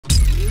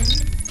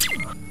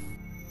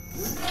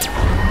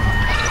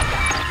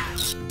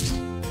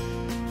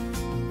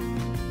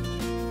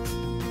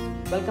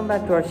Welcome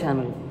back to our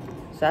channel.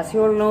 So as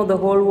you all know, the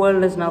whole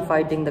world is now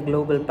fighting the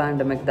global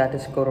pandemic that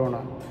is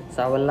Corona.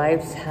 So our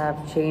lives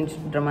have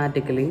changed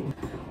dramatically.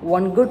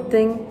 One good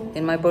thing,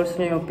 in my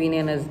personal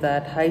opinion, is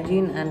that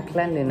hygiene and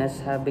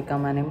cleanliness have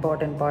become an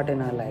important part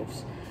in our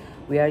lives.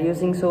 We are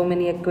using so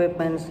many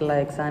equipments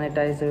like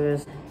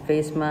sanitizers,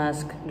 face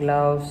masks,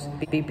 gloves,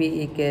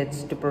 PPE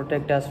kits to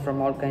protect us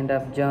from all kind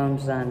of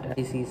germs and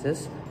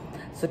diseases.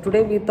 So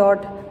today we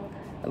thought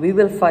we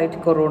will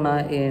fight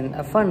Corona in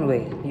a fun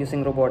way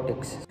using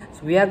robotics.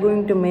 So we are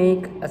going to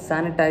make a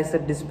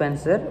sanitizer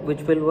dispenser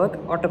which will work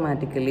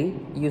automatically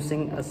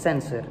using a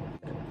sensor.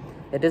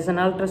 It is an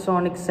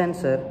ultrasonic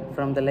sensor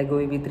from the Lego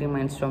EV3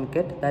 Mindstorms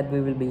kit that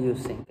we will be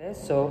using. Okay,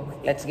 so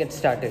let's get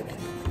started.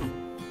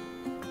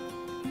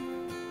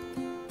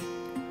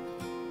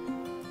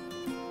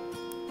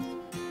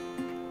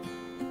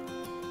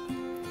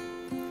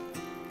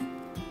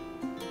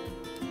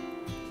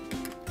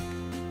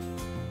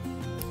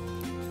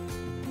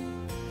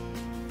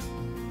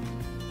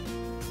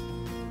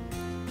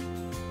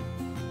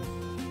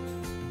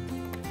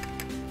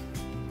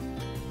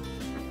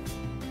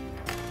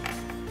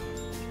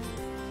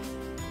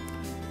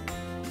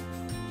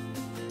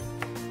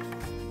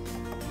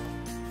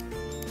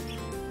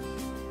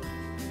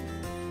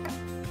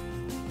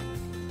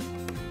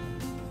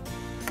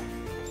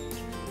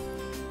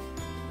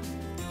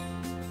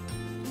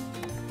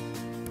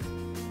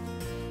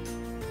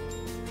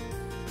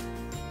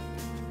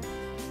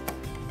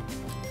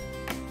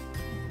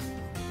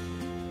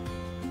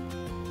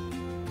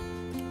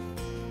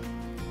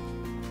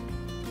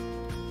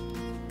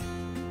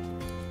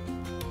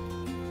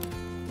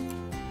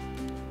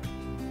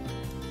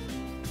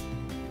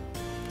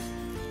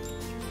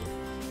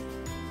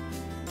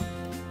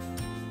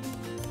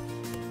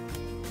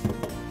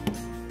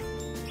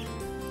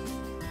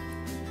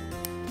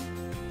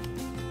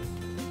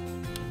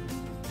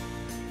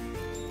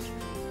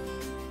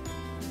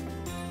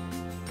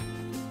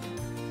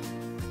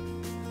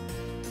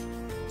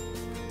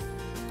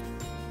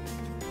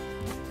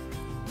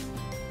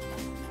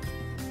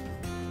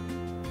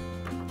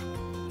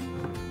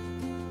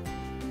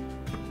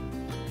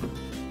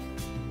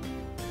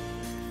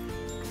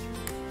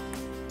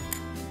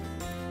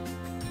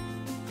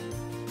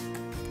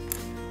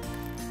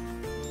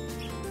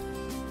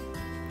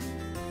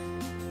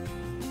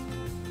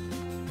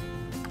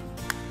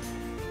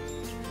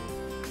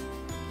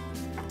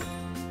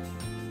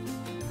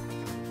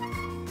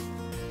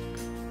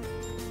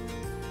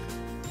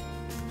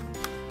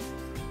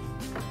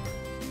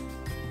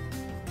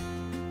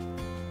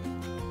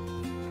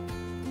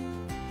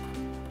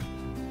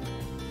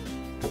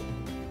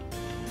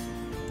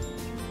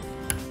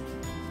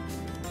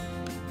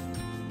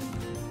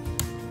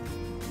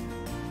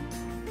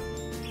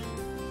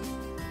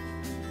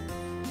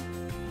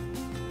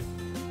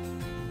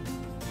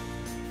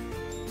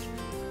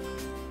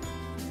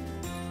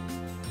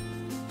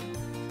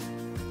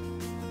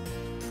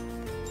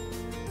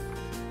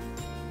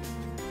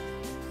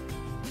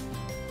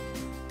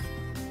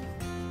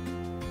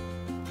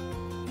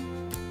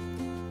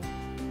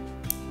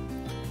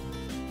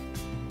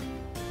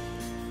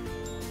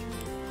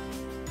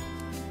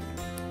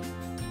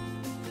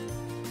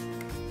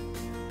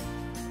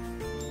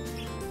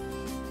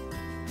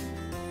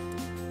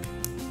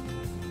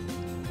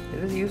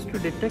 It is used to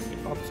detect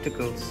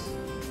obstacles.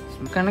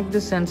 So connect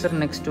the sensor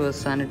next to a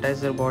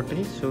sanitizer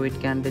bottle so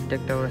it can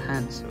detect our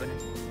hands.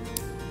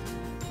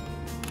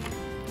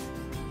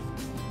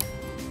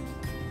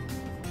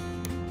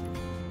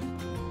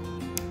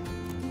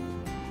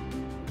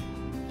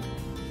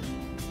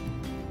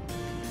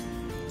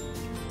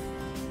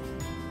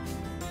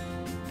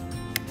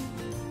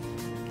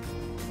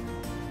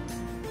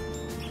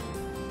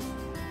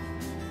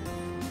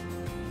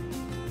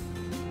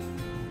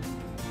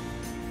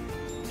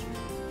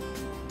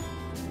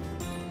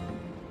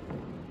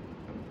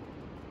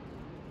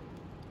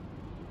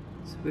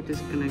 So it is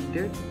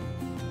connected.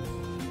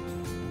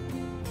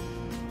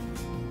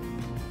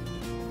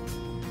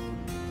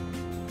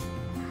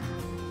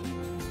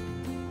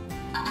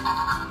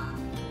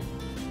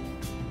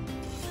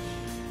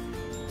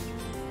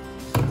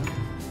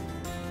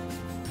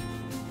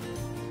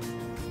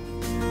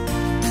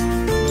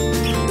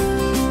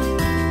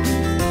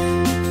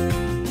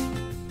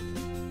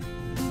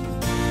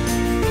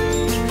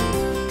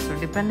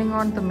 Depending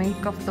on the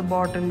make of the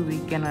bottle, we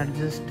can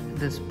adjust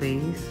the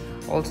space.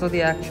 Also the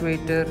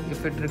actuator,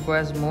 if it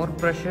requires more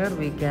pressure,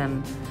 we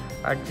can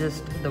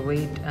adjust the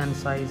weight and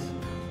size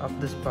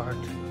of this part.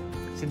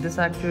 See, this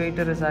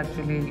actuator is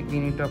actually, we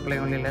need to apply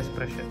only less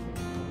pressure.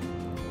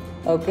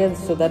 Okay,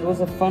 so that was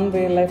a fun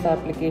real life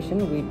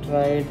application we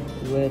tried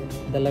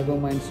with the Lego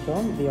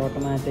Mindstorms, the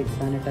automatic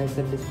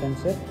sanitizer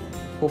dispenser.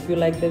 Hope you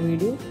liked the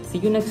video. See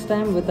you next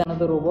time with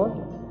another robot.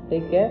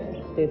 Take care,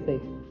 stay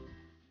safe.